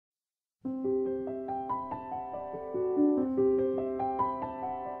Hi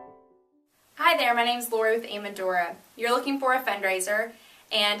there, my name is Lori with Amadora. You're looking for a fundraiser,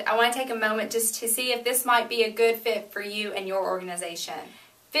 and I want to take a moment just to see if this might be a good fit for you and your organization.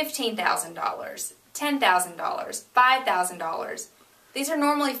 $15,000, $10,000, $5,000. These are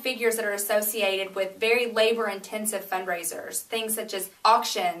normally figures that are associated with very labor-intensive fundraisers, things such as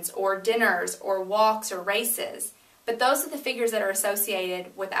auctions or dinners or walks or races. But those are the figures that are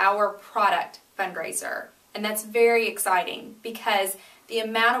associated with our product fundraiser. And that's very exciting because the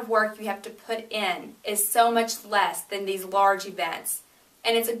amount of work you have to put in is so much less than these large events.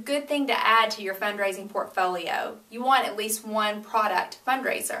 And it's a good thing to add to your fundraising portfolio. You want at least one product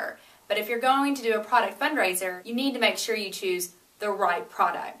fundraiser. But if you're going to do a product fundraiser, you need to make sure you choose the right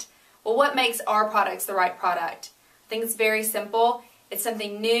product. Well, what makes our products the right product? I think it's very simple. It's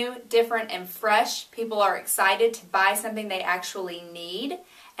something new, different, and fresh. People are excited to buy something they actually need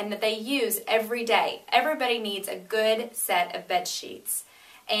and that they use every day. Everybody needs a good set of bed sheets.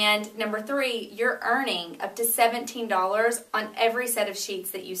 And number 3, you're earning up to $17 on every set of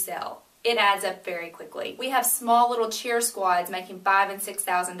sheets that you sell. It adds up very quickly. We have small little cheer squads making $5,000 and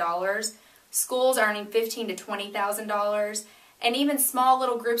 $6,000, schools earning $15,000 to $20,000, and even small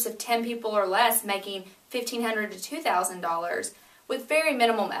little groups of 10 people or less making $1,500 to $2,000 with very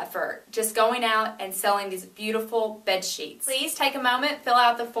minimum effort, just going out and selling these beautiful bed sheets. Please take a moment, fill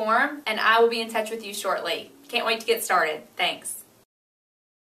out the form, and I will be in touch with you shortly. Can't wait to get started. Thanks.